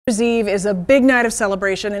New Year's Eve is a big night of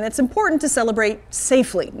celebration, and it's important to celebrate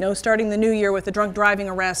safely. No starting the new year with a drunk driving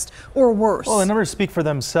arrest or worse. Well, the numbers speak for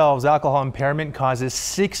themselves. Alcohol impairment causes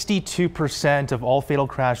 62% of all fatal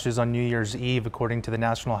crashes on New Year's Eve, according to the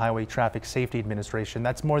National Highway Traffic Safety Administration.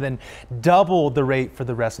 That's more than double the rate for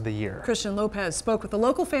the rest of the year. Christian Lopez spoke with a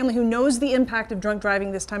local family who knows the impact of drunk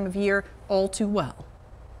driving this time of year all too well.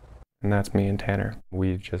 And that's me and Tanner.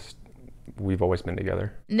 We've always been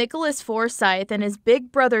together. Nicholas Forsyth and his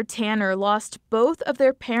big brother Tanner lost both of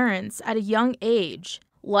their parents at a young age,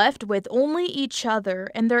 left with only each other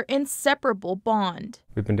and their inseparable bond.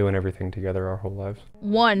 We've been doing everything together our whole lives.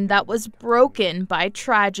 One that was broken by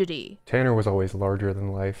tragedy. Tanner was always larger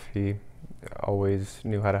than life. He always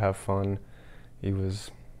knew how to have fun. He was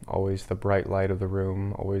always the bright light of the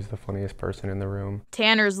room, always the funniest person in the room.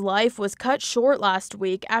 Tanner's life was cut short last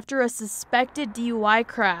week after a suspected DUI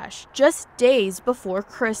crash, just days before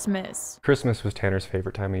Christmas. Christmas was Tanner's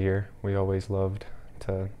favorite time of year. We always loved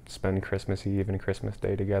to spend Christmas Eve and Christmas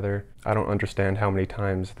Day together. I don't understand how many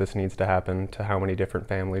times this needs to happen to how many different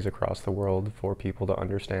families across the world for people to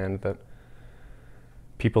understand that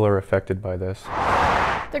people are affected by this.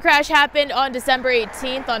 The crash happened on December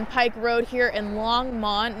 18th on Pike Road here in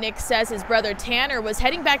Longmont. Nick says his brother Tanner was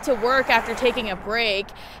heading back to work after taking a break.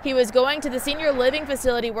 He was going to the senior living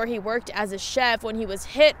facility where he worked as a chef when he was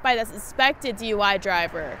hit by the suspected DUI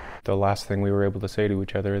driver. The last thing we were able to say to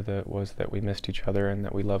each other was that we missed each other and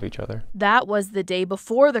that we love each other. That was the day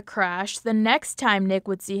before the crash. The next time Nick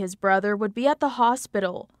would see his brother would be at the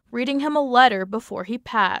hospital, reading him a letter before he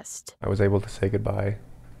passed. I was able to say goodbye,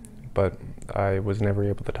 but I was never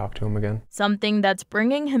able to talk to him again. Something that's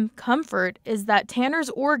bringing him comfort is that Tanner's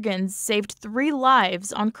organs saved 3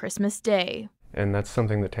 lives on Christmas Day. And that's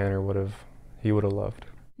something that Tanner would have loved.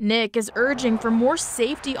 Nick is urging for more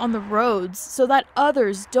safety on the roads so that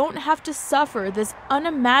others don't have to suffer this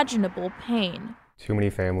unimaginable pain. Too many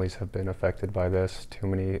families have been affected by this. Too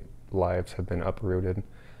many lives have been uprooted.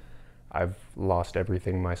 I've lost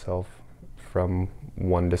everything myself from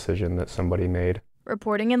one decision that somebody made.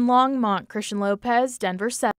 Reporting in Longmont, Christian Lopez, Denver 7.